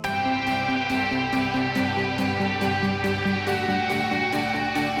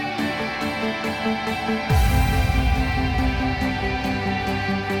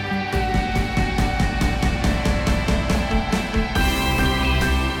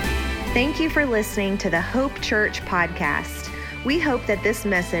Thank you for listening to the Hope Church podcast. We hope that this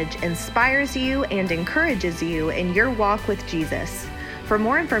message inspires you and encourages you in your walk with Jesus. For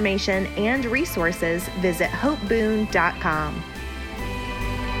more information and resources, visit hopeboone.com.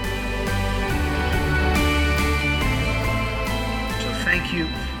 So thank you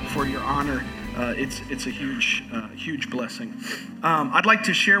for your honor. It's a huge blessing. I'd like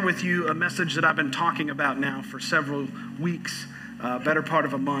to share with you a message that I've been talking about now for several weeks, better part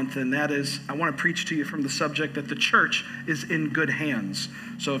of a month, and that is I want to preach to you from the subject that the church is in good hands.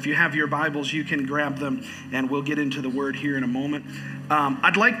 So if you have your Bibles, you can grab them, and we'll get into the word here in a moment.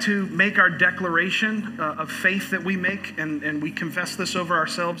 I'd like to make our declaration of faith that we make, and we confess this over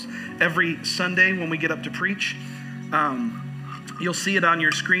ourselves every Sunday when we get up to preach. You'll see it on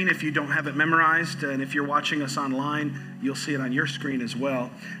your screen if you don't have it memorized, and if you're watching us online, you'll see it on your screen as well.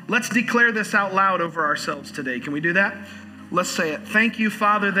 Let's declare this out loud over ourselves today. Can we do that? Let's say it. Thank you,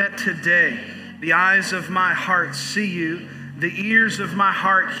 Father, that today the eyes of my heart see you, the ears of my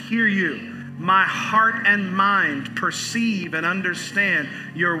heart hear you, my heart and mind perceive and understand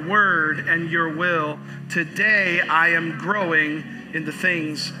your word and your will. Today I am growing in the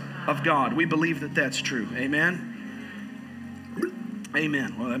things of God. We believe that that's true. Amen.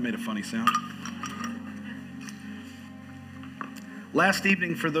 Amen. Well, that made a funny sound. Last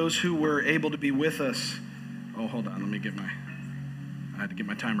evening, for those who were able to be with us, I had to get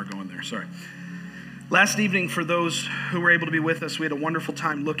my timer going there, sorry. Last evening, for those who were able to be with us, we had a wonderful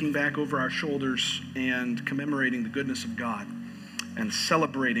time looking back over our shoulders and commemorating the goodness of God and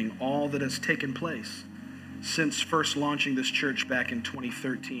celebrating all that has taken place since first launching this church back in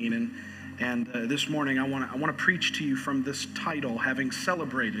 2013. And this morning, I want to preach to you from this title, having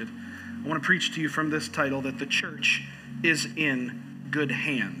celebrated. I want to preach to you from this title that the church is in good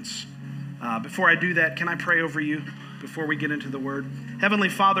hands. Before I do that, can I pray over you before we get into the word? Heavenly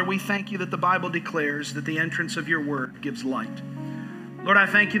Father, we thank you that the Bible declares that the entrance of your word gives light. Lord, I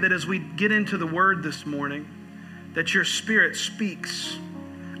thank you that as we get into the word this morning, that your Spirit speaks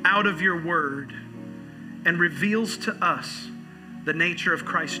out of your word and reveals to us the nature of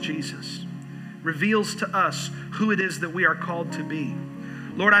Christ Jesus, reveals to us who it is that we are called to be.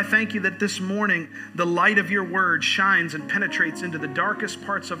 Lord, I thank you that this morning the light of your word shines and penetrates into the darkest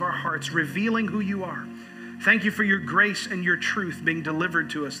parts of our hearts, revealing who you are. Thank you for your grace and your truth being delivered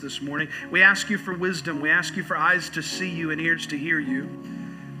to us this morning. We ask you for wisdom. We ask you for eyes to see you and ears to hear you.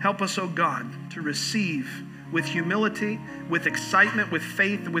 Help us, oh God, to receive with humility, with excitement, with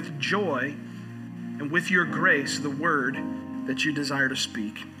faith, with joy, and with your grace the word that you desire to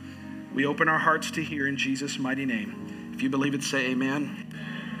speak. We open our hearts to hear in Jesus' mighty name. If you believe it, say amen.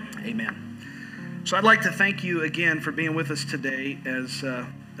 Amen. So I'd like to thank you again for being with us today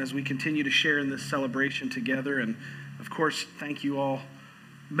as we continue to share in this celebration together. And of course, thank you all,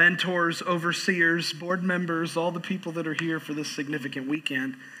 mentors, overseers, board members, all the people that are here for this significant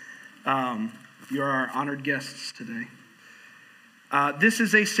weekend. You're our honored guests today. This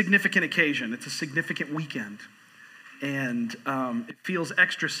is a significant occasion. It's a significant weekend. And it feels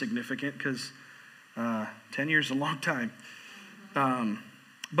extra significant because 10 years is a long time.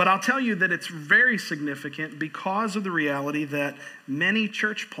 But I'll tell you that it's very significant because of the reality that many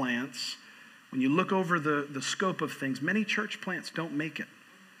church plants, when you look over the scope of things, many church plants don't make it.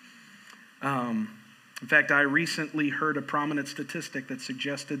 In fact, I recently heard a prominent statistic that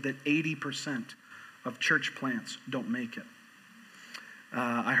suggested that 80% of church plants don't make it.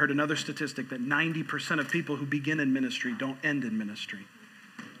 I heard another statistic that 90% of people who begin in ministry don't end in ministry.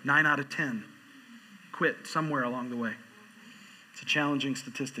 9 out of 10 quit somewhere along the way. It's a challenging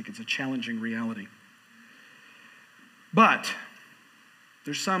statistic. It's a challenging reality. But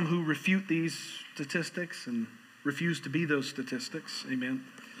there's some who refute these statistics and refuse to be those statistics. Amen.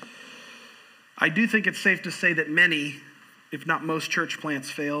 I do think it's safe to say that many, if not most, church plants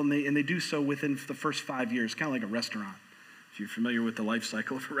fail, and they do so within the first 5 years, kind of like a restaurant. If you're familiar with the life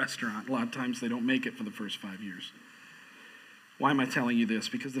cycle of a restaurant, a lot of times they don't make it for the first 5 years. Why am I telling you this?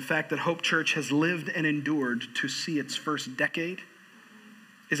 Because the fact that Hope Church has lived and endured to see its first decade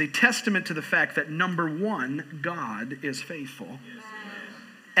is a testament to the fact that, number one, God is faithful.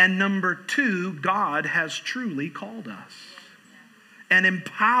 And number two, God has truly called us and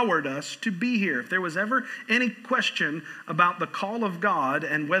empowered us to be here. If there was ever any question about the call of God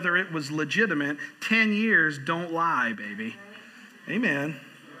and whether it was legitimate, 10 years don't lie, baby. Amen.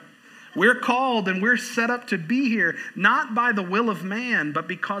 We're called and we're set up to be here, not by the will of man, but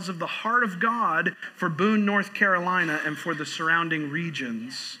because of the heart of God for Boone, North Carolina, and for the surrounding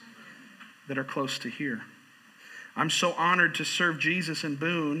regions that are close to here. I'm so honored to serve Jesus in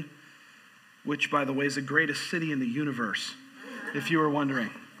Boone, which, by the way, is the greatest city in the universe, if you were wondering.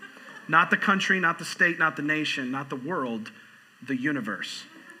 Not the country, not the state, not the nation, not the world, the universe.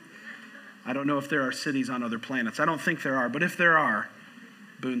 I don't know if there are cities on other planets. I don't think there are, but if there are,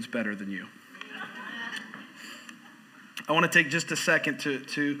 Boone's better than you. I want to take just a second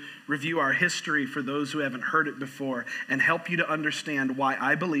to review our history for those who haven't heard it before and help you to understand why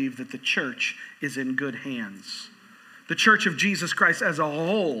I believe that the church is in good hands. The Church of Jesus Christ as a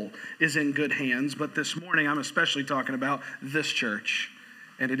whole is in good hands, but this morning I'm especially talking about this church,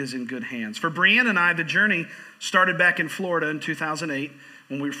 and it is in good hands. For Brianne and I, the journey started back in Florida in 2008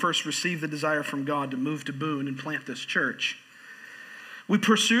 when we first received the desire from God to move to Boone and plant this church. We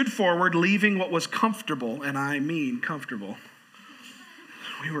pursued forward, leaving what was comfortable, and I mean comfortable.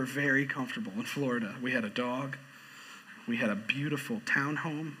 We were very comfortable in Florida. We had a dog. We had a beautiful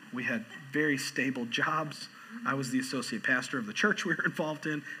townhome. We had very stable jobs. I was the associate pastor of the church we were involved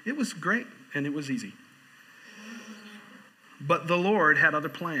in. It was great, and it was easy. But the Lord had other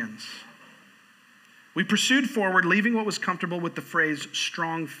plans. We pursued forward, leaving what was comfortable with the phrase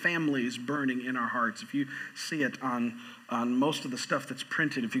strong families burning in our hearts. If you see it on most of the stuff that's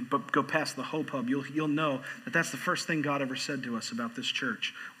printed, if you go past the Hope Hub, you'll know that that's the first thing God ever said to us about this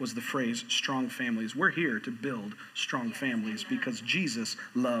church was the phrase strong families. We're here to build strong families because Jesus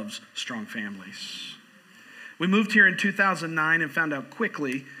loves strong families. We moved here in 2009 and found out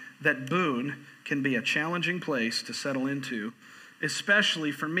quickly that Boone can be a challenging place to settle into,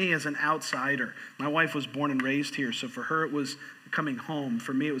 especially for me as an outsider. My wife was born and raised here, so for her it was coming home.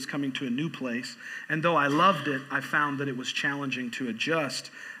 For me it was coming to a new place. And though I loved it, I found that it was challenging to adjust,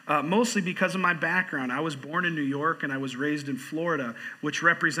 mostly because of my background. I was born in New York and I was raised in Florida, which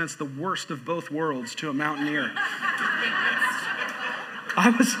represents the worst of both worlds to a mountaineer.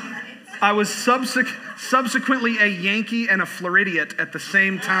 I was subsequently a Yankee and a Floridian at the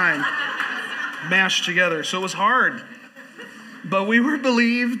same time, mashed together. So it was hard. But we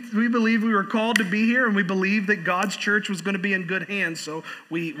believed we were called to be here, and we believed that God's church was going to be in good hands, so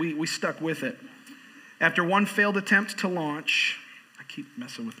we stuck with it. After one failed attempt to launch, I keep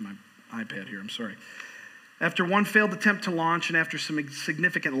messing with my iPad here, I'm sorry. After one failed attempt to launch and after some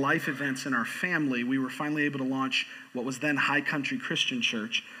significant life events in our family, we were finally able to launch what was then High Country Christian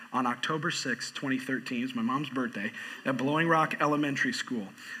Church on October 6, 2013. It was my mom's birthday at Blowing Rock Elementary School.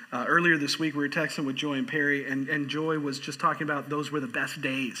 Earlier this week, we were texting with Joy and Perry, and Joy was just talking about those were the best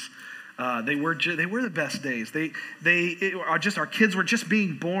days. They were the best days. Our kids were just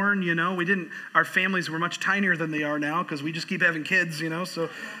being born, you know. Our families were much tinier than they are now because we just keep having kids, you know.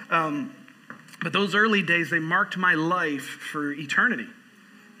 So, but those early days, they marked my life for eternity.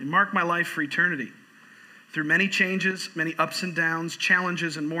 They marked my life for eternity. Through many changes, many ups and downs,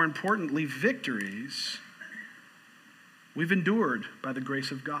 challenges, and more importantly, victories, we've endured by the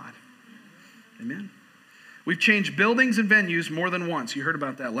grace of God. Amen. We've changed buildings and venues more than once. You heard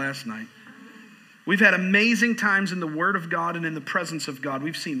about that last night. We've had amazing times in the Word of God and in the presence of God.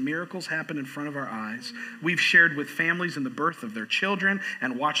 We've seen miracles happen in front of our eyes. We've shared with families in the birth of their children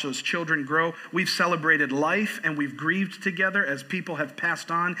and watched those children grow. We've celebrated life and we've grieved together as people have passed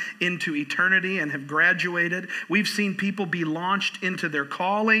on into eternity and have graduated. We've seen people be launched into their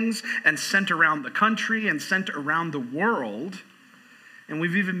callings and sent around the country and sent around the world. And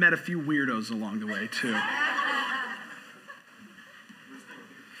we've even met a few weirdos along the way, too.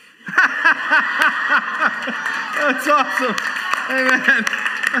 That's awesome. Amen.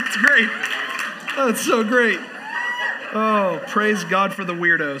 That's great. That's so great. Oh, praise God for the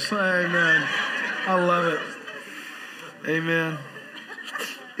weirdos. Amen. I love it. Amen.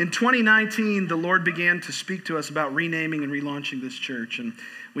 In 2019, the Lord began to speak to us about renaming and relaunching this church. And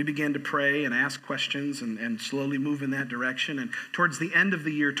we began to pray and ask questions and slowly move in that direction. And towards the end of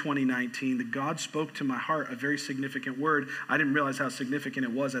the year 2019, that God spoke to my heart a very significant word. I didn't realize how significant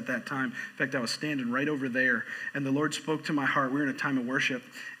it was at that time. In fact, I was standing right over there, and the Lord spoke to my heart. We were in a time of worship,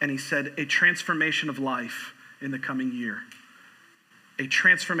 and he said, a transformation of life in the coming year. A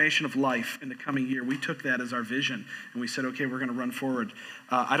transformation of life in the coming year. We took that as our vision, and we said, okay, we're going to run forward.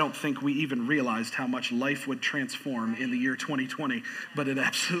 I don't think we even realized how much life would transform in the year 2020, but it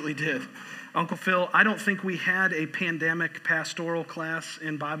absolutely did. Uncle Phil, I don't think we had a pandemic pastoral class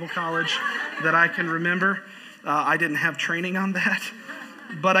in Bible college that I can remember. I didn't have training on that.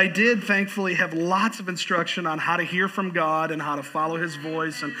 But I did, thankfully, have lots of instruction on how to hear from God and how to follow his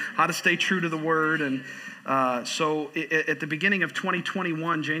voice and how to stay true to the word. And so at the beginning of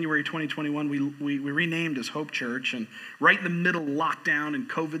 2021, January 2021, we renamed as Hope Church. And right in the middle of lockdown and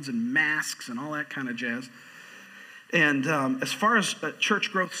COVIDs and masks and all that kind of jazz. And as far as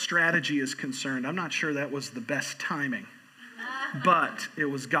church growth strategy is concerned, I'm not sure that was the best timing. But it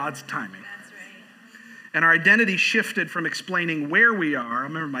was God's timing. And our identity shifted from explaining where we are. I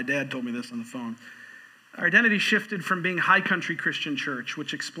remember my dad told me this on the phone. Our identity shifted from being High Country Christian Church,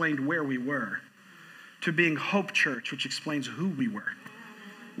 which explained where we were, to being Hope Church, which explains who we were.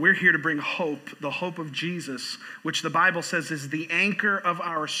 We're here to bring hope, the hope of Jesus, which the Bible says is the anchor of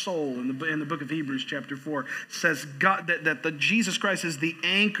our soul. In the book of Hebrews chapter 4 says God, that Jesus Christ is the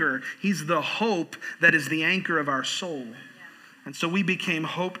anchor. He's the hope that is the anchor of our soul. And so we became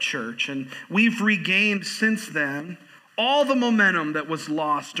Hope Church, and we've regained since then all the momentum that was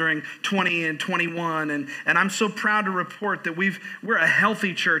lost during 20 and 21. And I'm so proud to report that we're a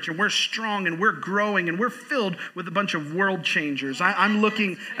healthy church, and we're strong, and we're growing, and we're filled with a bunch of world changers. I'm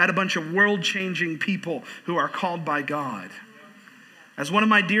looking at a bunch of world-changing people who are called by God. As one of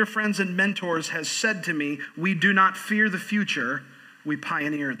my dear friends and mentors has said to me, we do not fear the future, we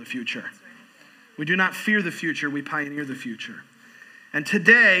pioneer the future. We do not fear the future, we pioneer the future. And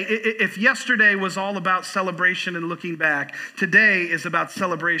today, if yesterday was all about celebration and looking back, today is about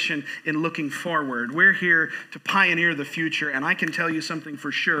celebration and looking forward. We're here to pioneer the future, and I can tell you something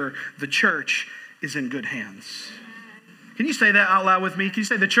for sure. The church is in good hands. Can you say that out loud with me? Can you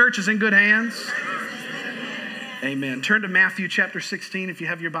say the church is in good hands? Amen. Turn to Matthew chapter 16 if you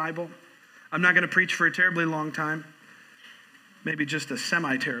have your Bible. I'm not going to preach for a terribly long time. Maybe just a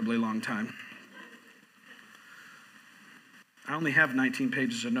semi-terribly long time. I only have 19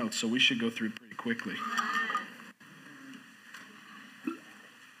 pages of notes, so we should go through pretty quickly.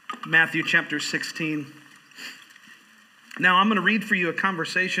 Matthew chapter 16. Now, I'm going to read for you a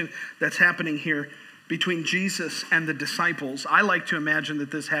conversation that's happening here between Jesus and the disciples. I like to imagine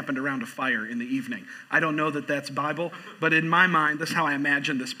that this happened around a fire in the evening. I don't know that that's Bible, but in my mind, that's how I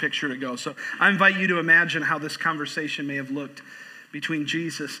imagine this picture to go. So I invite you to imagine how this conversation may have looked between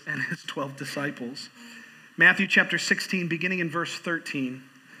Jesus and his 12 disciples. Matthew chapter 16, beginning in verse 13.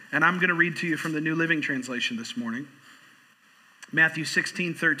 And I'm going to read to you from the New Living Translation this morning. Matthew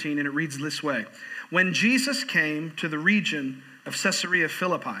 16, 13, and it reads this way. When Jesus came to the region of Caesarea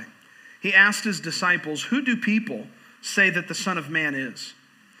Philippi, he asked his disciples, "Who do people say that the Son of Man is?"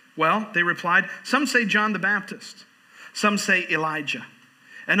 Well, they replied, "Some say John the Baptist, some say Elijah,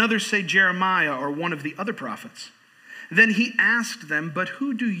 and others say Jeremiah or one of the other prophets." Then he asked them, "But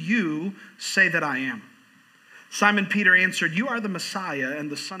who do you say that I am?" Simon Peter answered, "You are the Messiah and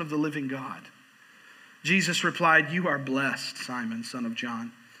the Son of the living God." Jesus replied, "You are blessed, Simon, son of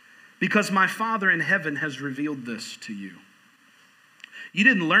John, because my Father in heaven has revealed this to you. You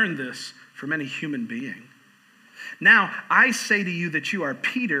didn't learn this from any human being. Now, I say to you that you are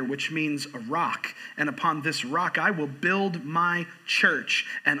Peter, which means a rock, and upon this rock I will build my church,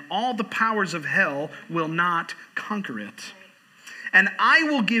 and all the powers of hell will not conquer it. And I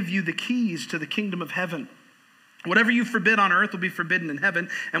will give you the keys to the kingdom of heaven. Whatever you forbid on earth will be forbidden in heaven,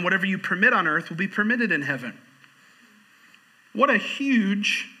 and whatever you permit on earth will be permitted in heaven." What a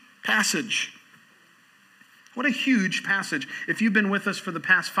huge passage. What a huge passage. If you've been with us for the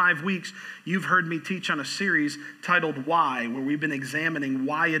past 5 weeks, you've heard me teach on a series titled Why, where we've been examining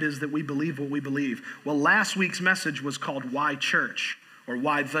why it is that we believe what we believe. Well, last week's message was called Why Church? Or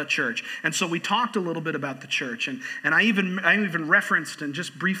why the church. And so we talked a little bit about the church, and I even referenced and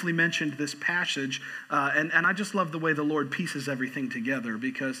just briefly mentioned this passage, and I just love the way the Lord pieces everything together,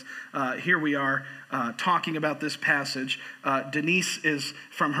 because here we are talking about this passage. Denise is,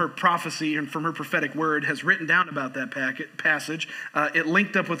 from her prophecy and from her prophetic word, has written down about that passage. It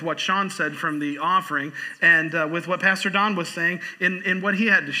linked up with what Sean said from the offering, and with what Pastor Don was saying in what he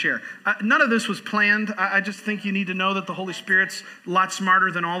had to share. None of this was planned. I just think you need to know that the Holy Spirit's lots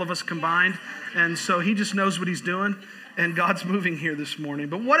smarter than all of us combined, and so he just knows what he's doing, and God's moving here this morning.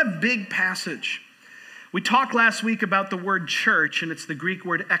 But what a big passage. We talked last week about the word church, and it's the Greek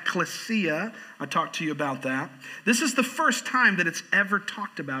word ekklesia. I talked to you about that. This is the first time that it's ever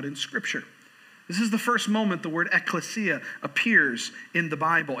talked about in Scripture. This is the first moment the word ekklesia appears in the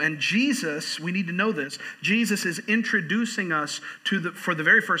Bible. And Jesus, we need to know this, Jesus is introducing us for the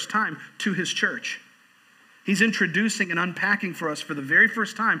very first time to his church. He's introducing and unpacking for us for the very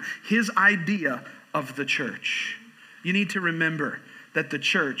first time his idea of the church. You need to remember that the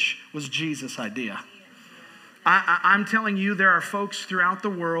church was Jesus' idea. I'm telling you, there are folks throughout the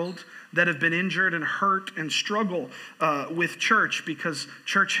world that have been injured and hurt and struggle with church because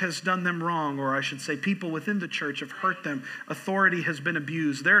church has done them wrong, or I should say people within the church have hurt them. Authority has been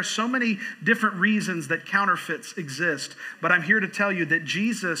abused. There are so many different reasons that counterfeits exist, but I'm here to tell you that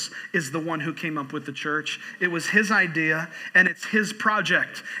Jesus is the one who came up with the church. It was his idea, and it's his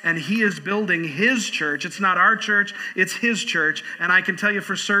project, and he is building his church. It's not our church, it's his church, and I can tell you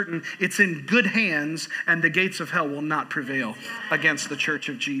for certain it's in good hands, and the gates of hell will not prevail against the church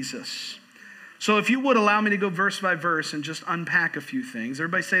of Jesus. So if you would allow me to go verse by verse and just unpack a few things.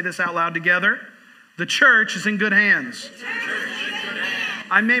 Everybody say this out loud together. The church is in good hands.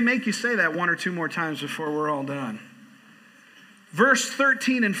 I may make you say that one or two more times before we're all done. Verse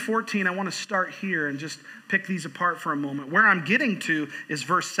 13 and 14, I want to start here and just pick these apart for a moment. Where I'm getting to is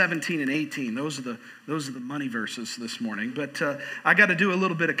verse 17 and 18. Those are the money verses this morning. But I got to do a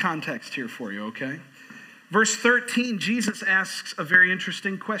little bit of context here for you, okay? Verse 13, Jesus asks a very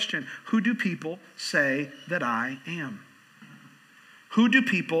interesting question. Who do people say that I am? Who do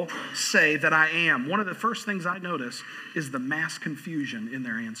people say that I am? One of the first things I notice is the mass confusion in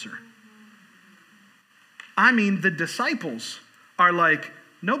their answer. I mean, the disciples are like,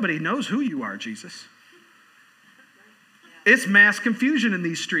 nobody knows who you are, Jesus. It's mass confusion in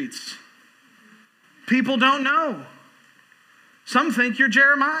these streets. People don't know. Some think you're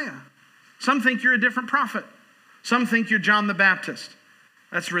Jeremiah. Some think you're a different prophet. Some think you're John the Baptist.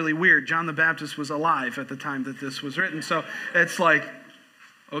 That's really weird. John the Baptist was alive at the time that this was written. So it's like,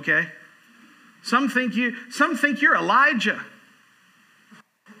 okay. Some think you're Elijah.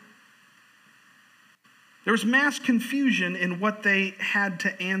 There was mass confusion in what they had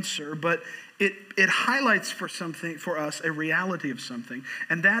to answer, but it highlights for us a reality of something,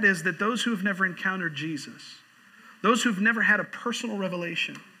 and that is that those who have never encountered Jesus, those who've never had a personal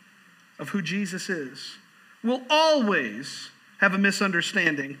revelation of who Jesus is, will always have a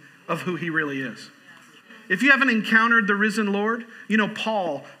misunderstanding of who he really is. If you haven't encountered the risen Lord, you know,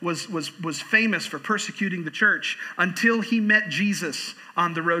 Paul was famous for persecuting the church until he met Jesus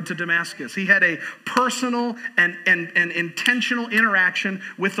on the road to Damascus. He had a personal and intentional interaction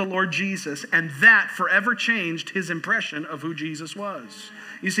with the Lord Jesus, and that forever changed his impression of who Jesus was.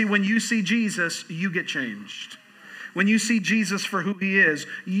 You see, when you see Jesus, you get changed. When you see Jesus for who he is,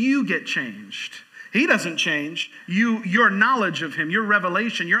 you get changed. He doesn't change. Your knowledge of him, your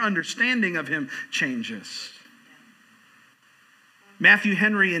revelation, your understanding of him changes. Matthew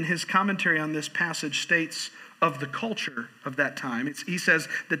Henry, in his commentary on this passage, states of the culture of that time, he says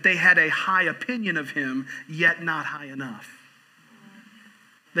that they had a high opinion of him, yet not high enough.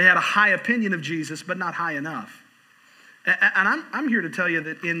 They had a high opinion of Jesus, but not high enough. And I'm here to tell you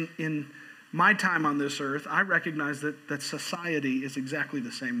that in my time on this earth, I recognize that society is exactly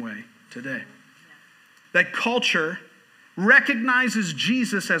the same way today. That culture recognizes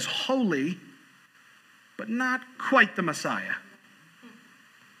Jesus as holy, but not quite the Messiah.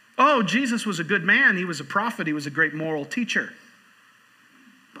 Oh, Jesus was a good man. He was a prophet. He was a great moral teacher.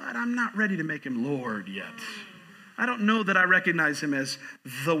 But I'm not ready to make him Lord yet. I don't know that I recognize him as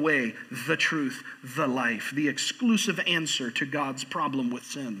the way, the truth, the life, the exclusive answer to God's problem with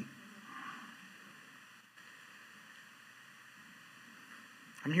sin.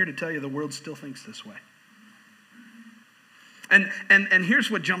 I'm here to tell you the world still thinks this way. And here's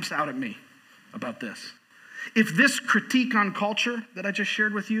what jumps out at me about this. If this critique on culture that I just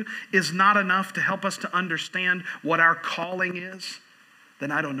shared with you is not enough to help us to understand what our calling is,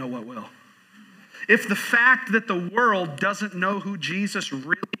 then I don't know what will. If the fact that the world doesn't know who Jesus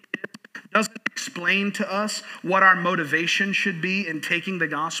really is doesn't explain to us what our motivation should be in taking the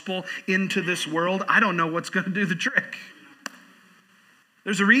gospel into this world, I don't know what's going to do the trick.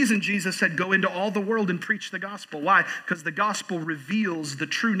 There's a reason Jesus said, go into all the world and preach the gospel. Why? Because the gospel reveals the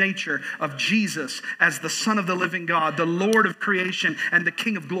true nature of Jesus as the Son of the living God, the Lord of creation, and the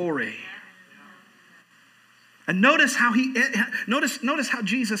King of glory. And notice how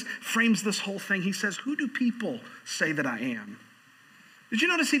Jesus frames this whole thing. He says, who do people say that I am? Did you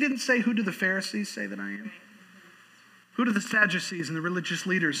notice he didn't say, who do the Pharisees say that I am? Who do the Sadducees and the religious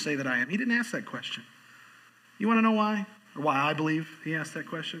leaders say that I am? He didn't ask that question. You want to know why? Or why I believe he asked that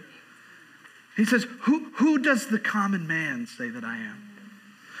question? He says, who does the common man say that I am?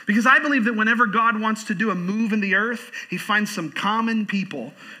 Because I believe that whenever God wants to do a move in the earth, he finds some common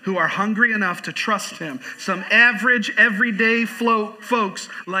people who are hungry enough to trust him. Some average, everyday folks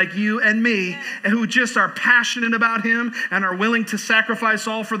like you and me, and who just are passionate about him and are willing to sacrifice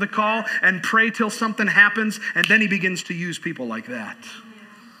all for the call and pray till something happens, and then he begins to use people like that.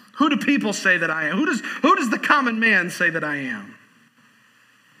 Who do people say that I am? Who does the common man say that I am?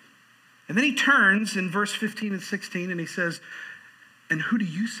 And then he turns in verse 15 and 16 and he says, and who do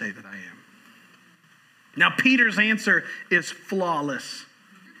you say that I am? Now Peter's answer is flawless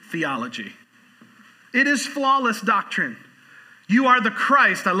theology. It is flawless doctrine. You are the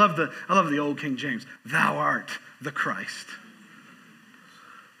Christ. I love the old King James. Thou art the Christ.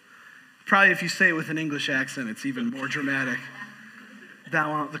 Probably if you say it with an English accent, it's even more dramatic.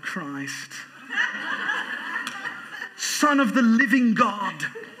 Thou art the Christ, Son of the living God.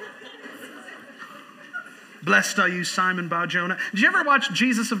 Blessed are you, Simon Bar-Jonah. Did you ever watch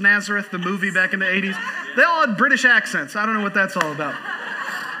Jesus of Nazareth, the movie back in the 80s? They all had British accents. I don't know what that's all about.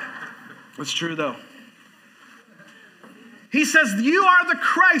 It's true, though. He says, you are the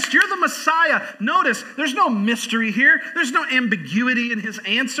Christ. You're the Messiah. Notice, there's no mystery here. There's no ambiguity in his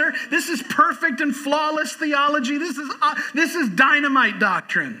answer. This is perfect and flawless theology. This is dynamite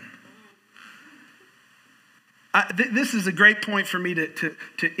doctrine. This is a great point for me to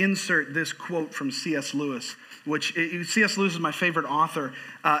insert this quote from C.S. Lewis, which C.S. Lewis is my favorite author,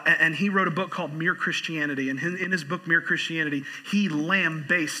 and he wrote a book called Mere Christianity. And in his book, Mere Christianity, he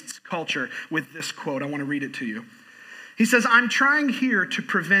lambastes culture with this quote. I want to read it to you. He says, I'm trying here to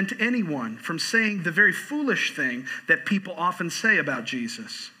prevent anyone from saying the very foolish thing that people often say about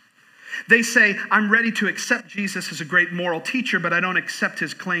Jesus. They say, I'm ready to accept Jesus as a great moral teacher, but I don't accept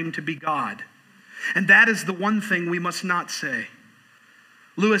his claim to be God. And that is the one thing we must not say.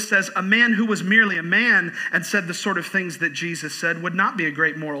 Lewis says, a man who was merely a man and said the sort of things that Jesus said would not be a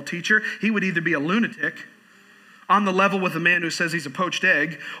great moral teacher. He would either be a lunatic, on the level with a man who says he's a poached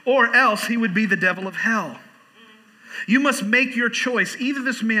egg, or else he would be the devil of hell. You must make your choice. Either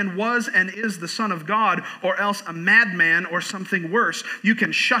this man was and is the Son of God, or else a madman or something worse. You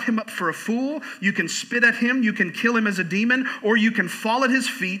can shut him up for a fool, you can spit at him, you can kill him as a demon, or you can fall at his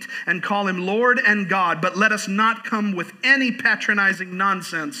feet and call him Lord and God. But let us not come with any patronizing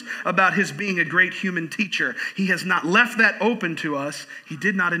nonsense about his being a great human teacher. He has not left that open to us. He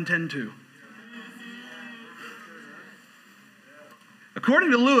did not intend to.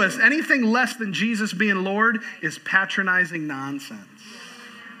 According to Lewis, anything less than Jesus being Lord is patronizing nonsense.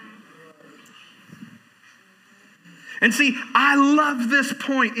 And see, I love this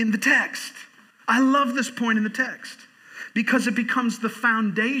point in the text. I love this point in the text because it becomes the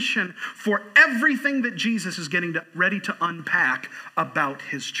foundation for everything that Jesus is getting ready to unpack about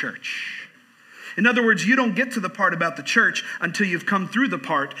his church. In other words, you don't get to the part about the church until you've come through the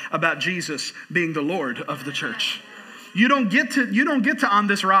part about Jesus being the Lord of the church. You don't get to on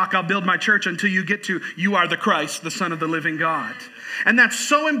this rock I'll build my church until you get to you are the Christ, the Son of the living God. And that's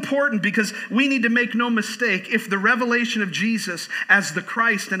so important because we need to make no mistake, if the revelation of Jesus as the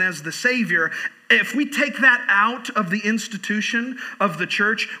Christ and as the Savior, if we take that out of the institution of the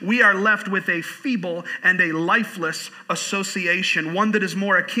church, we are left with a feeble and a lifeless association, one that is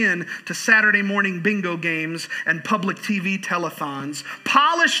more akin to Saturday morning bingo games and public TV telethons,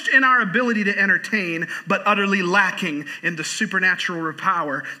 polished in our ability to entertain, but utterly lacking in the supernatural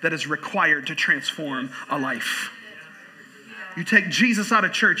power that is required to transform a life. You take Jesus out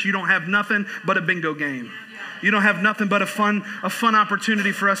of church, you don't have nothing but a bingo game. You don't have nothing but a fun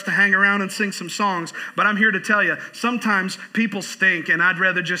opportunity for us to hang around and sing some songs. But I'm here to tell you, sometimes people stink, and I'd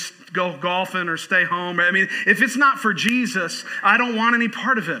rather just go golfing or stay home. I mean, if it's not for Jesus, I don't want any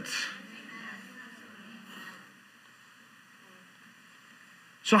part of it.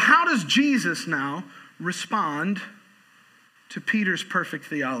 So how does Jesus now respond to Peter's perfect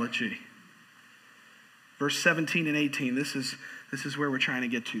theology? Verse 17 and 18, this is where we're trying to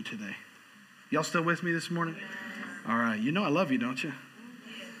get to today. Y'all still with me this morning? All right, you know I love you, don't you?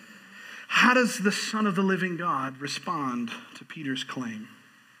 How does the Son of the living God respond to Peter's claim?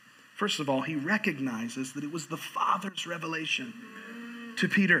 First of all, he recognizes that it was the Father's revelation to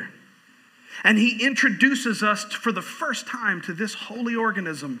Peter. And he introduces us for the first time to this holy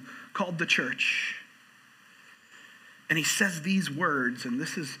organism called the church. And he says these words, and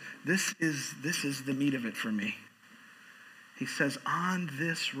this is the meat of it for me. He says, on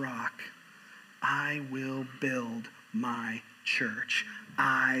this rock, I will build my church.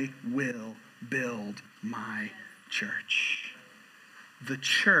 I will build my church. The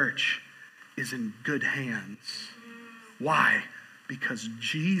church is in good hands. Why? Because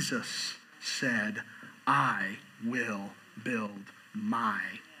Jesus said, I will build my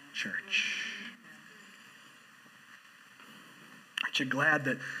church. Aren't you glad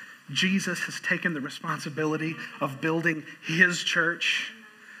that Jesus has taken the responsibility of building his church?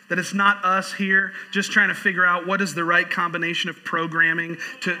 That it's not us here just trying to figure out what is the right combination of programming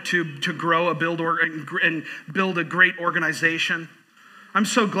to grow and build a great organization. I'm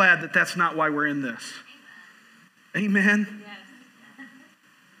so glad that that's not why we're in this. Amen? Yes.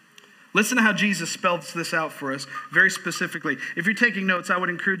 Listen to how Jesus spells this out for us very specifically. If you're taking notes, I would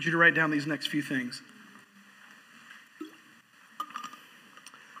encourage you to write down these next few things.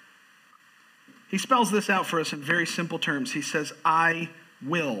 He spells this out for us in very simple terms. He says, I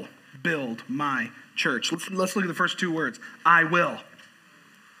will build my church. Let's look at the first two words. I will.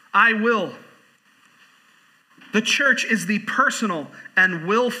 I will. The church is the personal and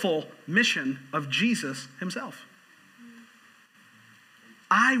willful mission of Jesus himself.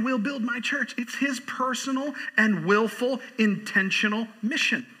 I will build my church. It's his personal and willful, intentional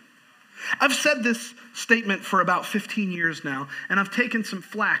mission. I've said this statement for about 15 years now, and I've taken some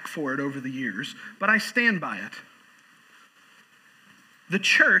flack for it over the years, but I stand by it. The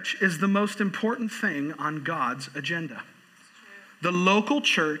church is the most important thing on God's agenda. The local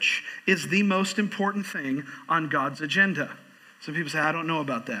church is the most important thing on God's agenda. Some people say, I don't know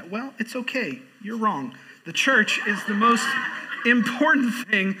about that. Well, it's okay. You're wrong. The church is the most important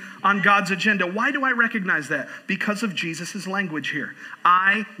thing on God's agenda. Why do I recognize that? Because of Jesus' language here.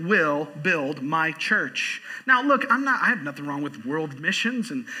 I will build my church. Now, look, I have nothing wrong with world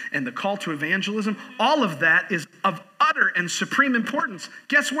missions and the call to evangelism. All of that is of utter and supreme importance.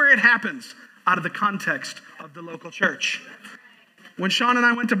 Guess where it happens? Out of the context of the local church. When Sean and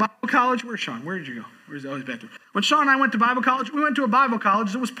I went to Bible college, where's Sean? Where did you go? Where's always back there? When Sean and I went to Bible college, we went to a Bible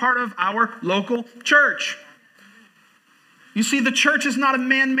college that was part of our local church. You see, the church is not a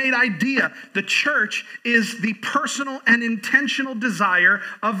man-made idea. The church is the personal and intentional desire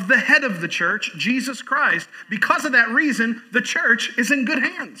of the head of the church, Jesus Christ. Because of that reason, the church is in good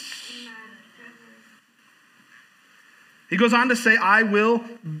hands. He goes on to say, I will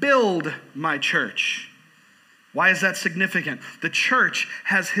build my church. Why is that significant? The church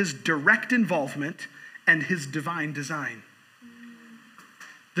has his direct involvement and his divine design.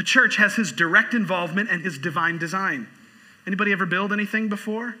 The church has his direct involvement and his divine design. Anybody ever build anything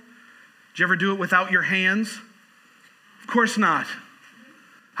before? Did you ever do it without your hands? Of course not.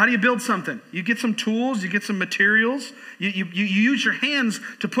 How do you build something? You get some tools, you get some materials, you use your hands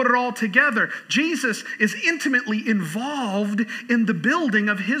to put it all together. Jesus is intimately involved in the building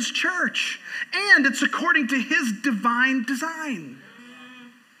of his church, and it's according to his divine design.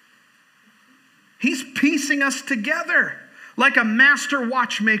 He's piecing us together. Like a master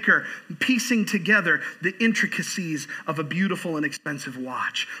watchmaker piecing together the intricacies of a beautiful and expensive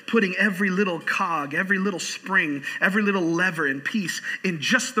watch, putting every little cog, every little spring, every little lever and piece in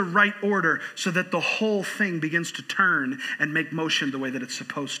just the right order so that the whole thing begins to turn and make motion the way that it's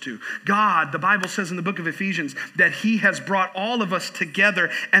supposed to. God, the Bible says in the book of Ephesians, that he has brought all of us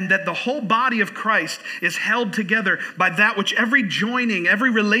together and that the whole body of Christ is held together by that which every joining, every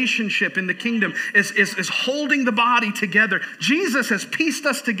relationship in the kingdom is holding the body together. Jesus has pieced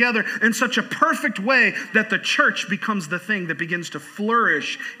us together in such a perfect way that the church becomes the thing that begins to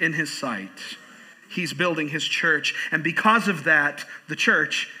flourish in his sight. He's building his church, and because of that, the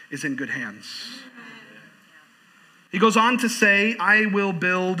church is in good hands. He goes on to say, I will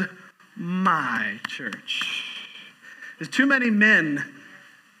build my church. There's too many men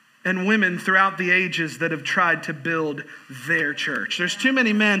and women throughout the ages that have tried to build their church. There's too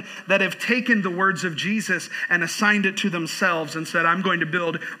many men that have taken the words of Jesus and assigned it to themselves and said, I'm going to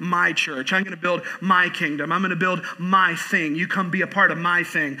build my church. I'm going to build my kingdom. I'm going to build my thing. You come be a part of my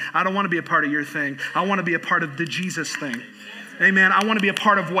thing. I don't want to be a part of your thing. I want to be a part of the Jesus thing. Amen. I want to be a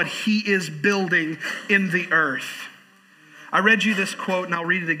part of what he is building in the earth. I read you this quote, and I'll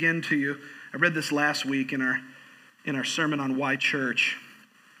read it again to you. I read this last week in our sermon on why church.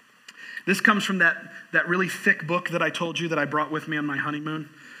 This comes from that really thick book that I told you that I brought with me on my honeymoon,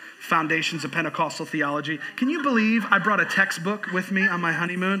 Foundations of Pentecostal Theology. Can you believe I brought a textbook with me on my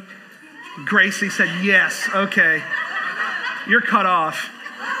honeymoon? Gracie said, yes, okay. You're cut off.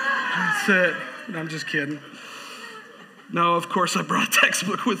 That's it. I'm just kidding. No, of course I brought a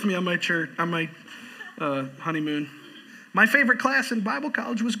textbook with me on my honeymoon. My favorite class in Bible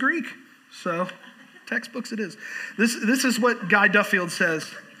college was Greek, so textbooks it is. This is what Guy Duffield says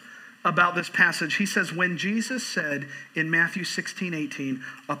about this passage. He says, when Jesus said in Matthew 16:18,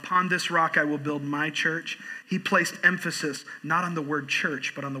 upon this rock I will build my church, he placed emphasis not on the word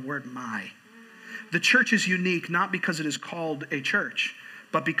church, but on the word my. The church is unique not because it is called a church,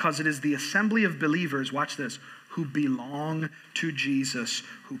 but because it is the assembly of believers, watch this, who belong to Jesus,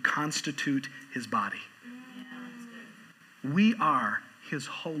 who constitute his body. We are his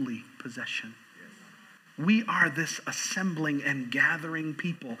holy possession. We are this assembling and gathering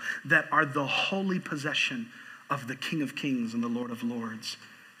people that are the holy possession of the King of Kings and the Lord of Lords.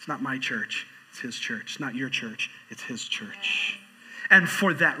 It's not my church, it's his church. It's not your church, it's his church. And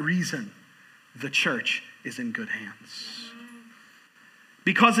for that reason, the church is in good hands.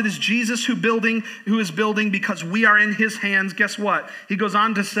 Because it is Jesus who is building, because we are in his hands, guess what? He goes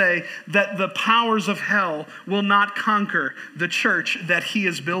on to say that the powers of hell will not conquer the church that he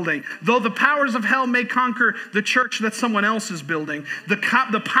is building. Though the powers of hell may conquer the church that someone else is building,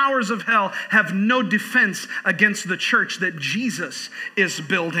 the powers of hell have no defense against the church that Jesus is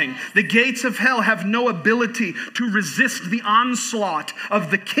building. The gates of hell have no ability to resist the onslaught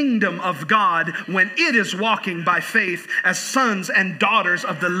of the kingdom of God when it is walking by faith as sons and daughters daughters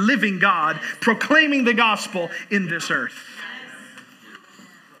of the living God, proclaiming the gospel in this earth.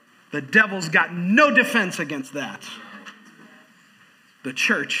 The devil's got no defense against that. The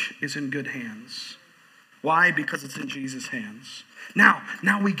church is in good hands. Why? Because it's in Jesus' hands. Now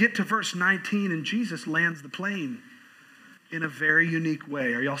we get to verse 19, and Jesus lands the plane in a very unique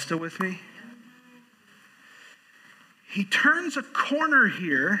way. Are y'all still with me? He turns a corner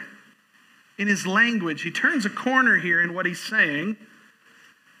here in his language. He turns a corner here in what he's saying.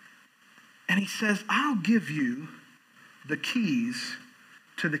 And he says, I'll give you the keys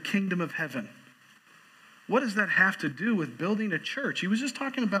to the kingdom of heaven. What does that have to do with building a church? He was just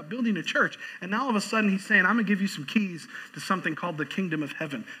talking about building a church. And now all of a sudden he's saying, I'm going to give you some keys to something called the kingdom of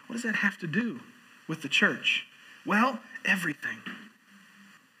heaven. What does that have to do with the church? Well, everything.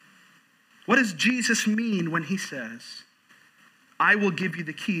 What does Jesus mean when he says, I will give you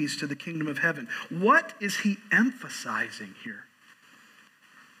the keys to the kingdom of heaven? What is he emphasizing here?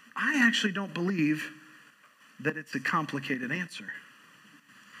 I actually don't believe that it's a complicated answer.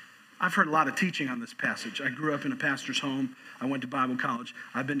 I've heard a lot of teaching on this passage. I grew up in a pastor's home. I went to Bible college.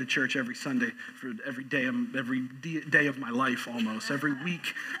 I've been to church every Sunday for every day of my life almost. Every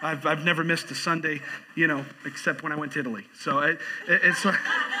week. I've never missed a Sunday, except when I went to Italy. So it's like,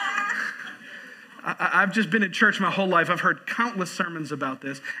 I've just been in church my whole life. I've heard countless sermons about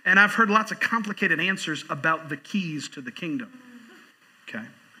this, and I've heard lots of complicated answers about the keys to the kingdom. Okay?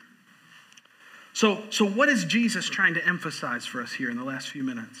 So what is Jesus trying to emphasize for us here in the last few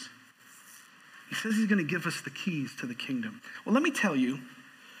minutes? He says he's going to give us the keys to the kingdom. Well, let me tell you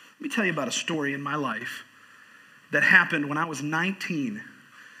about a story in my life that happened when I was 19.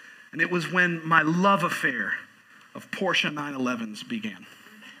 And it was when my love affair of Porsche 911s began.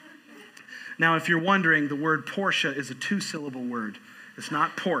 Now, if you're wondering, the word Porsche is a 2-syllable word. It's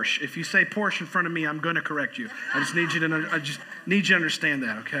not Porsche. If you say Porsche in front of me, I'm going to correct you. I just need you to understand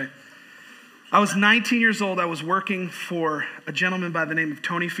that, okay? I was 19 years old. I was working for a gentleman by the name of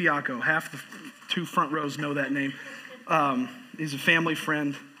Tony Fiacco. Half the 2 front rows know that name. He's a family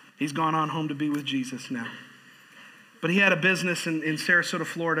friend. He's gone on home to be with Jesus now. But he had a business in Sarasota,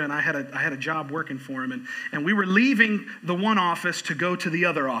 Florida, and I had a job working for him. And we were leaving the one office to go to the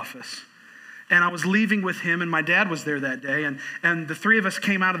other office. And I was leaving with him, and my dad was there that day. And the 3 of us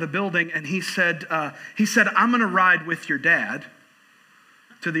came out of the building, and he said, I'm going to ride with your dad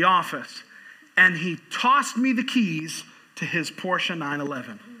to the office. And he tossed me the keys to his Porsche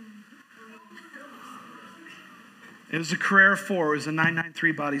 911. It was a Carrera 4. It was a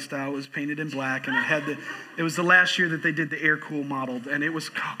 993 body style. It was painted in black, and it was the last year that they did the air-cooled model. And it was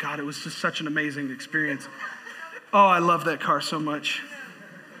just such an amazing experience. Oh, I love that car so much.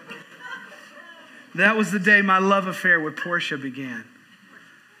 That was the day my love affair with Porsche began.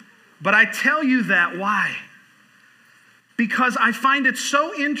 But I tell you that, why? Because I find it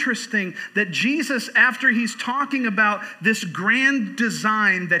so interesting that Jesus, after he's talking about this grand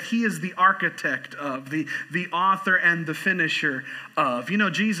design that he is the architect of, the author and the finisher of.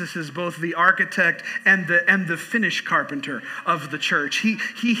 Jesus is both the architect and the finish carpenter of the church.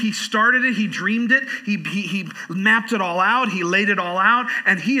 He started it, he dreamed it, he mapped it all out, he laid it all out,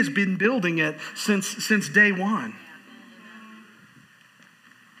 and he has been building it since day one.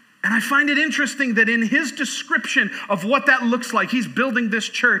 And I find it interesting that in his description of what that looks like, he's building this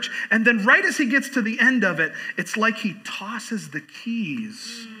church. And then right as he gets to the end of it, it's like he tosses the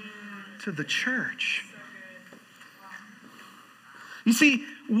keys to the church. You see,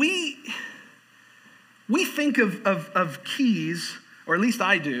 we think of keys, or at least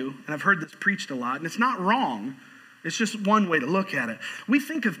I do, and I've heard this preached a lot, and it's not wrong. It's just one way to look at it. We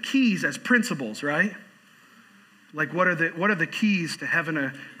think of keys as principles, right? Like, what are the keys to having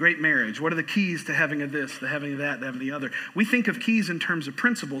a great marriage? What are the keys to having a this, to having that, to having the other? We think of keys in terms of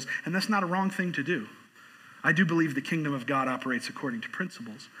principles, and that's not a wrong thing to do. I do believe the kingdom of God operates according to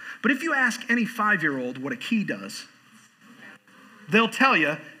principles. But if you ask any 5-year-old what a key does, they'll tell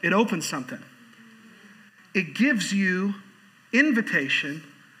you it opens something. It gives you invitation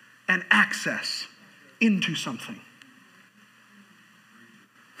and access into something.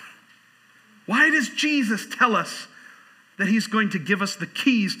 Why does Jesus tell us that he's going to give us the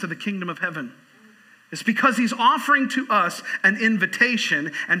keys to the kingdom of heaven? It's because he's offering to us an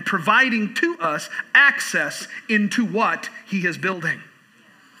invitation and providing to us access into what he is building.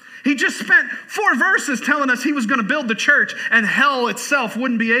 He just spent 4 verses telling us he was going to build the church and hell itself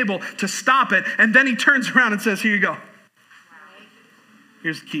wouldn't be able to stop it. And then he turns around and says, here you go.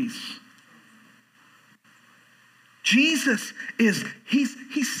 Here's the keys. Jesus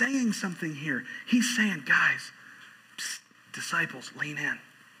he's saying something here. He's saying, guys, disciples, lean in.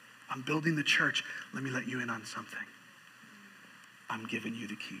 I'm building the church. Let me let you in on something. I'm giving you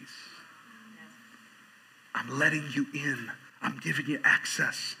the keys. I'm letting you in. I'm giving you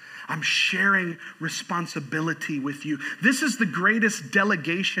access. I'm sharing responsibility with you. This is the greatest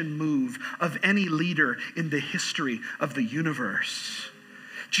delegation move of any leader in the history of the universe.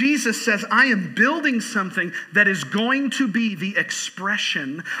 Jesus says, I am building something that is going to be the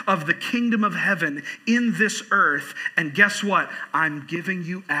expression of the kingdom of heaven in this earth. And guess what? I'm giving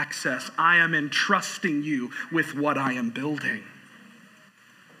you access. I am entrusting you with what I am building.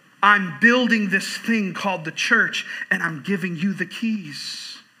 I'm building this thing called the church, and I'm giving you the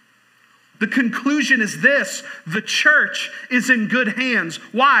keys. The conclusion is this: the church is in good hands.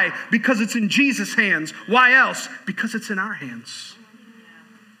 Why? Because it's in Jesus' hands. Why else? Because it's in our hands.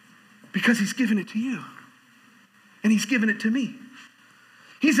 Because he's given it to you. And he's given it to me.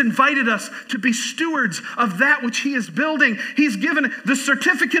 He's invited us to be stewards of that which he is building. He's given the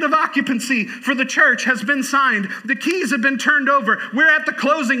certificate of occupancy for the church has been signed. The keys have been turned over. We're at the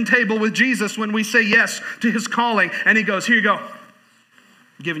closing table with Jesus when we say yes to his calling. And he goes, here you go. I'm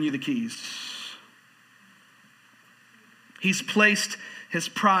giving you the keys. He's placed his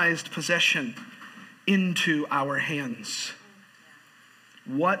prized possession into our hands.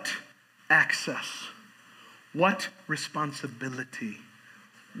 What access, what responsibility,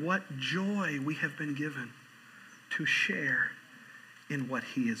 what joy we have been given to share in what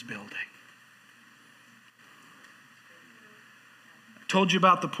he is building. I told you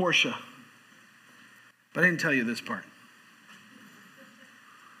about the Porsche, but I didn't tell you this part.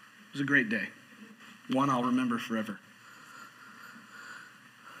 It was a great day. One I'll remember forever.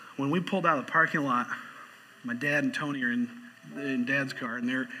 When we pulled out of the parking lot, my dad and Tony are in Dad's car,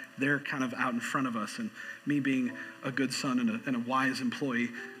 and they're kind of out in front of us, and me being a good son and a wise employee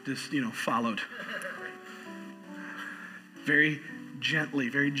just followed very gently,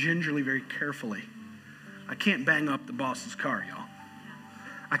 very gingerly, very carefully. I can't bang up the boss's car, y'all.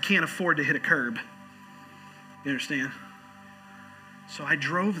 I can't afford to hit a curb. You understand? So I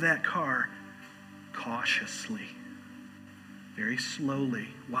drove that car cautiously, very slowly.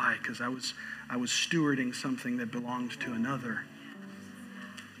 Why? Because I was stewarding something that belonged to another.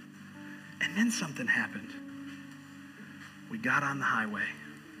 And then something happened. We got on the highway.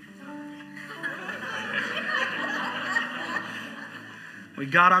 We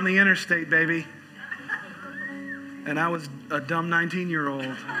got on the interstate, baby. And I was a dumb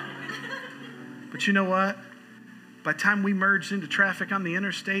 19-year-old. But you know what? By the time we merged into traffic on the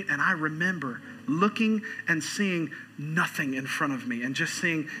interstate, and I remember looking and seeing nothing in front of me, and just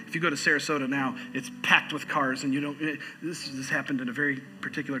seeing, if you go to Sarasota now, it's packed with cars, and this happened at a very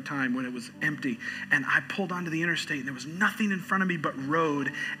particular time when it was empty, and I pulled onto the interstate, and there was nothing in front of me but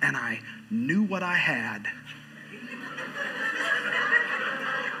road, and I knew what I had.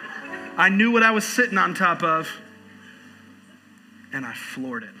 I knew what I was sitting on top of, and I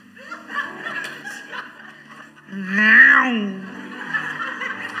floored it.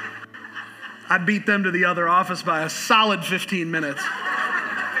 I beat them to the other office by a solid 15 minutes.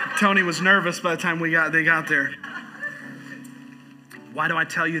 Tony was nervous by the time they got there. Why do I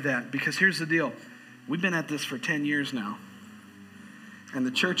tell you that? Because here's the deal. We've been at this for 10 years now. And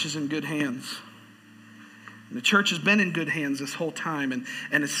the church is in good hands. And the church has been in good hands this whole time, and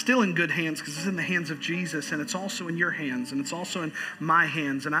it's still in good hands because it's in the hands of Jesus, and it's also in your hands, and it's also in my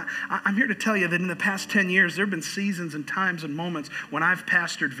hands. And I'm here to tell you that in the past 10 years, there have been seasons and times and moments when I've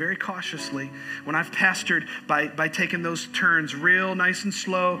pastored very cautiously, when I've pastored by taking those turns real nice and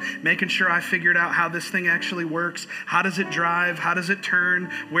slow, making sure I figured out how this thing actually works. How does it drive? How does it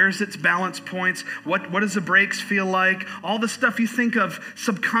turn? Where's its balance points? What does the brakes feel like? All the stuff you think of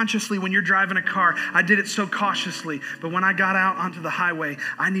subconsciously when you're driving a car. I did it so cautiously, but when I got out onto the highway,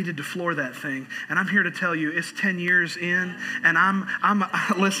 I needed to floor that thing. And I'm here to tell you, it's 10 years in, and I'm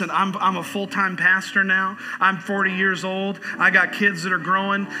a full-time pastor now. I'm 40 years old. I got kids that are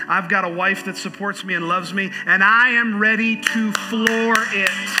growing. I've got a wife that supports me and loves me, and I am ready to floor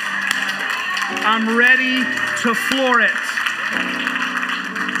it. I'm ready to floor it.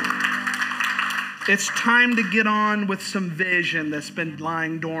 It's time to get on with some vision that's been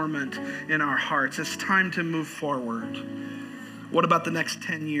lying dormant in our hearts. It's time to move forward. What about the next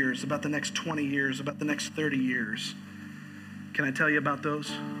 10 years? About the next 20 years? About the next 30 years? Can I tell you about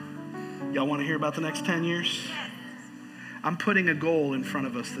those? Y'all want to hear about the next 10 years? I'm putting a goal in front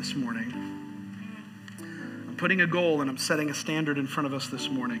of us this morning. I'm putting a goal and I'm setting a standard in front of us this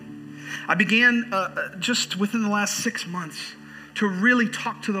morning. I began just within the last 6 months to really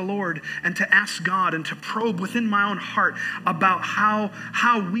talk to the Lord and to ask God and to probe within my own heart about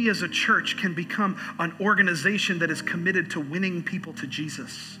how we as a church can become an organization that is committed to winning people to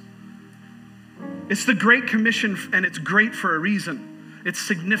Jesus. It's the Great Commission, and it's great for a reason. It's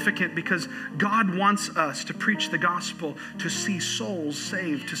significant because God wants us to preach the gospel, to see souls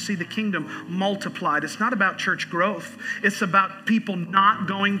saved, to see the kingdom multiplied. It's not about church growth. It's about people not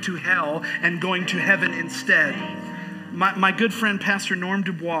going to hell and going to heaven instead. My good friend, Pastor Norm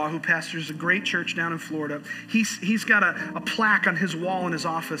Dubois, who pastors a great church down in Florida, he's got a plaque on his wall in his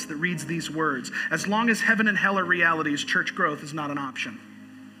office that reads these words: as long as heaven and hell are realities, church growth is not an option.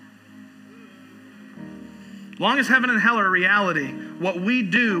 Long as heaven and hell are a reality, what we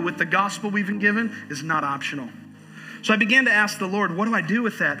do with the gospel we've been given is not optional. So I began to ask the Lord, what do I do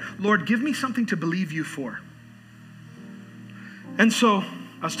with that? Lord, give me something to believe you for. And so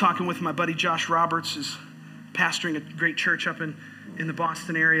I was talking with my buddy Josh Roberts, who's pastoring a great church up in the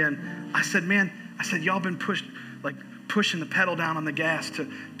Boston area. And I said, y'all been pushing the pedal down on the gas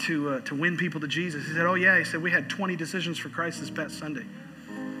to win people to Jesus. He said, oh yeah. He said, we had 20 decisions for Christ this past Sunday.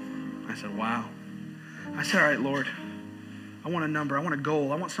 I said, wow. I said, all right, Lord, I want a number. I want a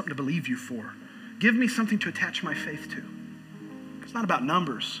goal. I want something to believe you for. Give me something to attach my faith to. It's not about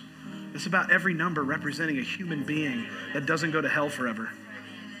numbers. It's about every number representing a human being that doesn't go to hell forever.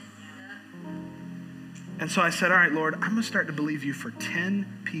 And so I said, all right, Lord, I'm going to start to believe you for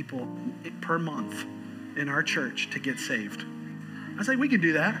 10 people per month in our church to get saved. I was like, we can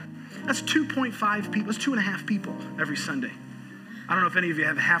do that. That's 2.5 people. That's 2.5 people every Sunday. I don't know if any of you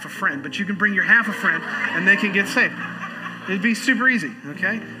have half a friend, but you can bring your half a friend and they can get saved. It'd be super easy,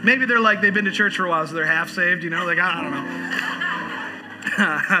 okay? Maybe they're like, they've been to church for a while, so they're half saved, like, I don't know.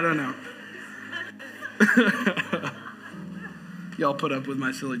 I don't know. Y'all put up with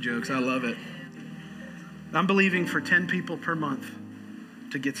my silly jokes. I love it. I'm believing for 10 people per month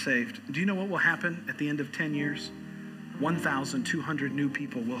to get saved. Do you know what will happen at the end of 10 years? 1,200 new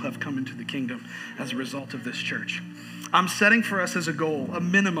people will have come into the kingdom as a result of this church. I'm setting for us as a goal, a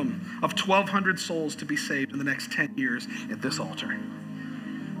minimum of 1,200 souls to be saved in the next 10 years at this altar.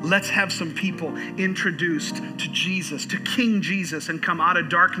 Let's have some people introduced to Jesus, to King Jesus, and come out of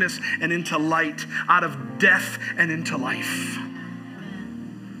darkness and into light, out of death and into life.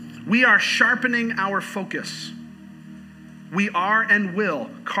 We are sharpening our focus. We are and will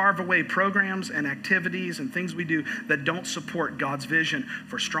carve away programs and activities and things we do that don't support God's vision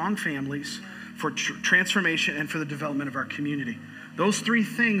for strong families, for transformation, and for the development of our community. Those three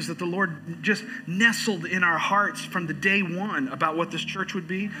things that the Lord just nestled in our hearts from the day one about what this church would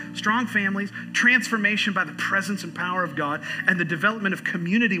be: strong families, transformation by the presence and power of God, and the development of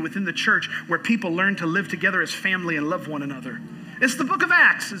community within the church where people learn to live together as family and love one another. It's the book of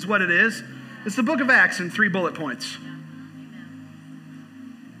Acts is what it is. It's the book of Acts in 3 bullet points.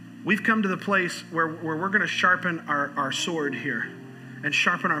 We've come to the place where we're going to sharpen our sword here and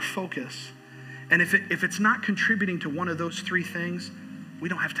sharpen our focus. And if it's not contributing to one of those 3 things, we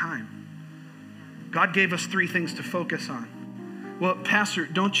don't have time. God gave us 3 things to focus on. Well, Pastor,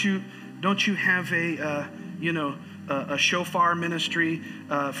 don't you have a shofar ministry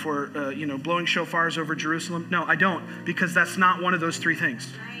for blowing shofars over Jerusalem? No, I don't, because that's not one of those 3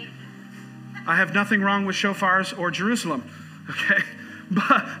 things. I have nothing wrong with shofars or Jerusalem, okay?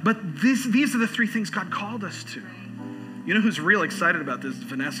 But these are the 3 things God called us to. You know who's real excited about this?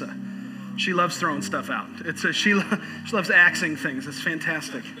 Vanessa. She loves throwing stuff out. She loves axing things. It's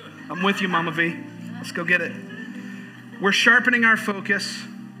fantastic. I'm with you, Mama V. Let's go get it. We're sharpening our focus,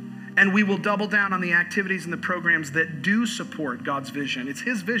 and we will double down on the activities and the programs that do support God's vision. It's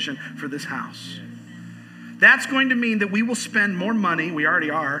His vision for this house. That's going to mean that we will spend more money, we already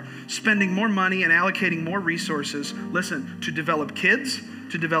are, spending more money and allocating more resources, listen, to develop kids,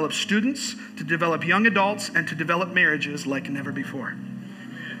 to develop students, to develop young adults, and to develop marriages like never before.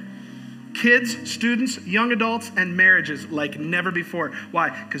 Kids, students, young adults, and marriages like never before. Why?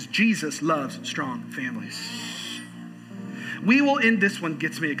 Because Jesus loves strong families. We will, this one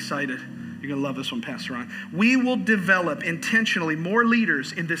gets me excited. You're going to love this one, Pastor Ron. We will develop intentionally more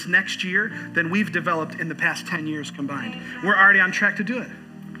leaders in this next year than we've developed in the past 10 years combined. We're already on track to do it.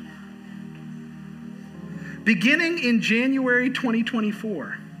 Beginning in January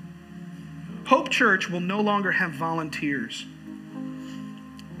 2024, Hope Church will no longer have volunteers.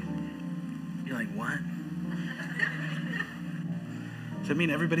 You're like, what? Does that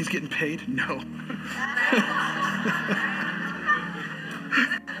mean everybody's getting paid? No.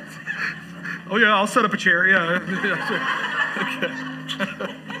 Oh yeah, I'll set up a chair, yeah.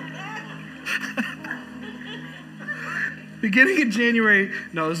 Okay. Beginning in January,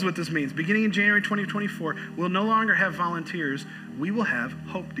 no, this is what this means. Beginning in January 2024, we'll no longer have volunteers. We will have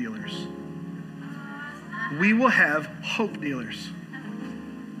hope dealers. We will have hope dealers.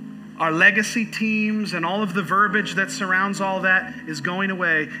 Our legacy teams and all of the verbiage that surrounds all that is going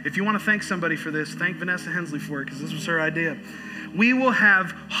away. If you want to thank somebody for this, thank Vanessa Hensley for it, because this was her idea. We will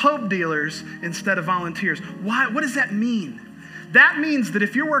have hope dealers instead of volunteers. Why? What does that mean? That means that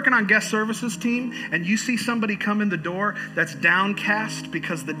if you're working on guest services team and you see somebody come in the door that's downcast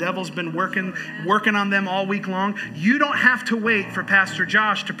because the devil's been working on them all week long, you don't have to wait for Pastor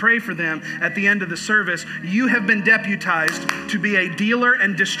Josh to pray for them at the end of the service. You have been deputized to be a dealer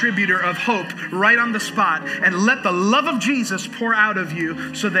and distributor of hope right on the spot, and let the love of Jesus pour out of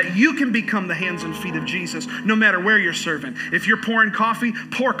you so that you can become the hands and feet of Jesus no matter where you're serving. If you're pouring coffee,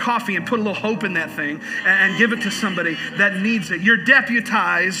 pour coffee and put a little hope in that thing and give it to somebody that needs it. You're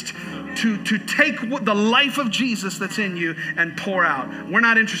deputized to take the life of Jesus that's in you and pour out. We're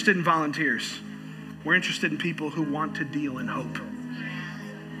not interested in volunteers. We're interested in people who want to deal in hope.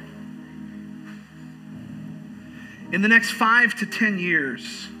 In the next 5 to 10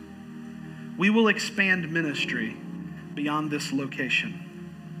 years, we will expand ministry beyond this location.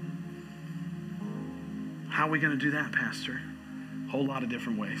 How are we going to do that, Pastor? A whole lot of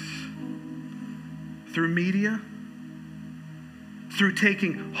different ways. Through media, through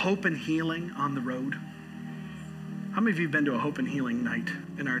taking hope and healing on the road. How many of you have been to a hope and healing night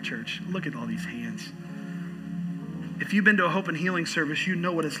in our church? Look at all these hands. If you've been to a hope and healing service, you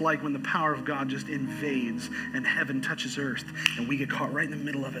know what it's like when the power of God just invades and heaven touches earth and we get caught right in the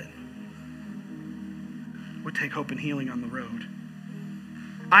middle of it. We'll take hope and healing on the road.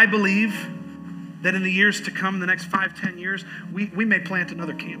 I believe that in the years to come, the next 5-10 years, we may plant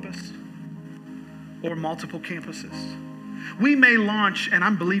another campus or multiple campuses. We may launch, and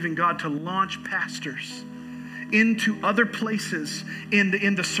I'm believing God to launch pastors into other places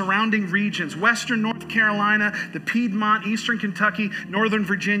in the surrounding regions. Western North Carolina, the Piedmont, Eastern Kentucky, Northern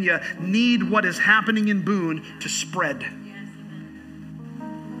Virginia need what is happening in Boone to spread.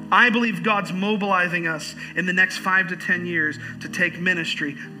 I believe God's mobilizing us in the next 5 to 10 years to take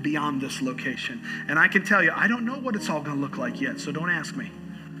ministry beyond this location. And I can tell you, I don't know what it's all going to look like yet, so don't ask me.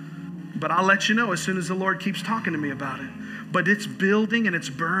 But I'll let you know as soon as the Lord keeps talking to me about it. But it's building and it's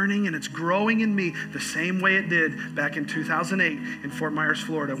burning and it's growing in me the same way it did back in 2008 in Fort Myers,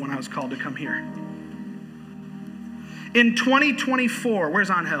 Florida, when I was called to come here. In 2024, where's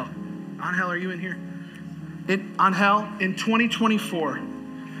Angel? Angel, are you in here? Angel, in 2024,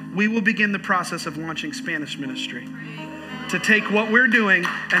 we will begin the process of launching Spanish ministry to take what we're doing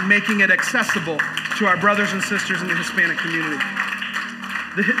and making it accessible to our brothers and sisters in the Hispanic community.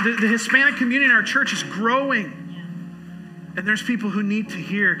 The Hispanic community in our church is growing. And there's people who need to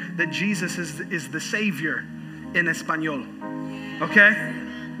hear that Jesus is the Savior in Espanol. Okay?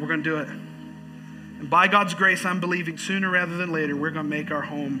 We're going to do it. And by God's grace, I'm believing sooner rather than later, we're going to make our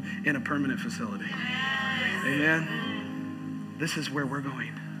home in a permanent facility. Amen? This is where we're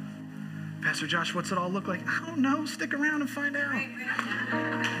going. Pastor Josh, what's it all look like? I don't know. Stick around and find out.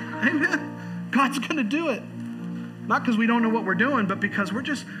 Amen? God's going to do it. Not because we don't know what we're doing, but because we're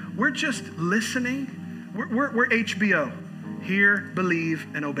just listening. We're HBO. Hear, believe,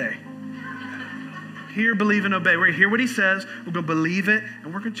 and obey. Hear, believe, and obey. We're going to hear what he says. We're going to believe it,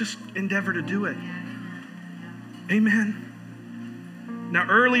 and we're going to just endeavor to do it. Amen. Now,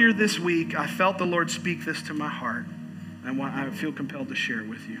 earlier this week, I felt the Lord speak this to my heart, and I feel compelled to share it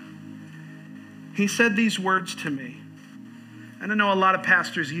with you. He said these words to me. And I know a lot of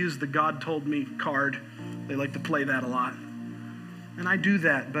pastors use the God told me card. They like to play that a lot. And I do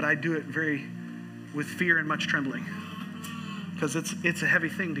that, but I do it with fear and much trembling. Because it's a heavy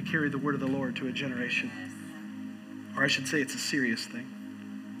thing to carry the word of the Lord to a generation. Or I should say it's a serious thing.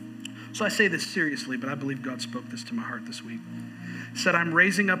 So I say this seriously, but I believe God spoke this to my heart this week. He said, I'm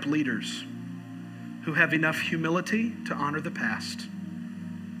raising up leaders who have enough humility to honor the past,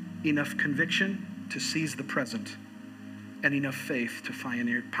 enough conviction to seize the present, and enough faith to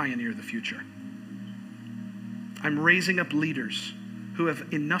pioneer the future. I'm raising up leaders who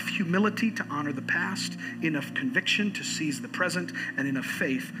have enough humility to honor the past, enough conviction to seize the present, and enough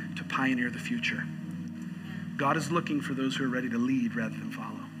faith to pioneer the future. God is looking for those who are ready to lead rather than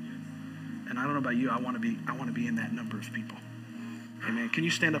follow. And I don't know about you, I want to be in that number of people. Amen. Can you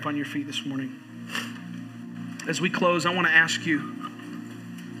stand up on your feet this morning? As we close, I want to ask you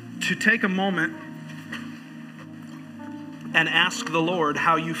to take a moment and ask the Lord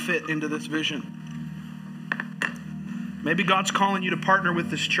how you fit into this vision. Maybe God's calling you to partner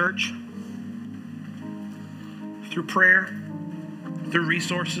with this church through prayer, through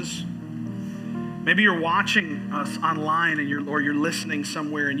resources. Maybe you're watching us online and you're listening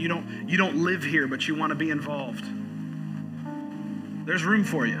somewhere and you don't live here, but you want to be involved. There's room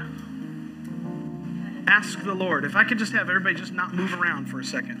for you. Ask the Lord. If I could just have everybody just not move around for a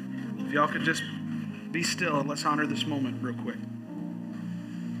second. If y'all could just be still and let's honor this moment real quick.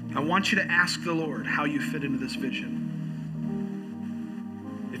 I want you to ask the Lord how you fit into this vision.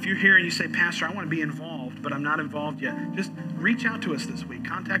 If you're here and you say, Pastor, I want to be involved, but I'm not involved yet, just reach out to us this week.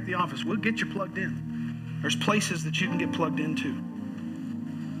 Contact the office. We'll get you plugged in. There's places that you can get plugged into.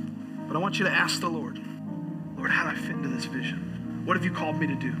 But I want you to ask the Lord, Lord, how do I fit into this vision? What have you called me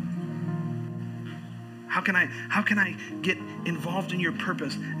to do? How can I get involved in your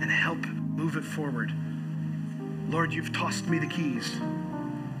purpose and help move it forward? Lord, you've tossed me the keys.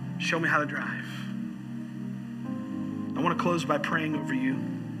 Show me how to drive. I want to close by praying over you.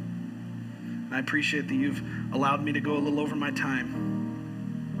 And I appreciate that you've allowed me to go a little over my time.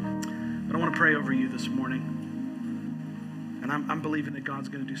 But I want to pray over you this morning. And I'm believing that God's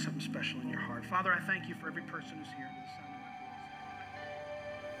going to do something special in your heart. Father, I thank you for every person who's here.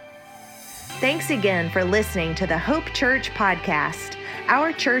 Thanks again for listening to the Hope Church podcast.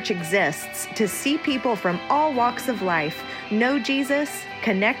 Our church exists to see people from all walks of life know Jesus,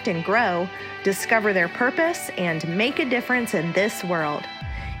 connect and grow, discover their purpose, and make a difference in this world.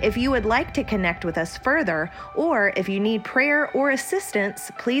 If you would like to connect with us further, or if you need prayer or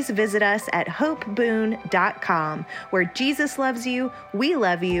assistance, please visit us at hopeboone.com, where Jesus loves you, we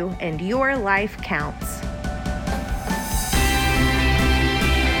love you, and your life counts.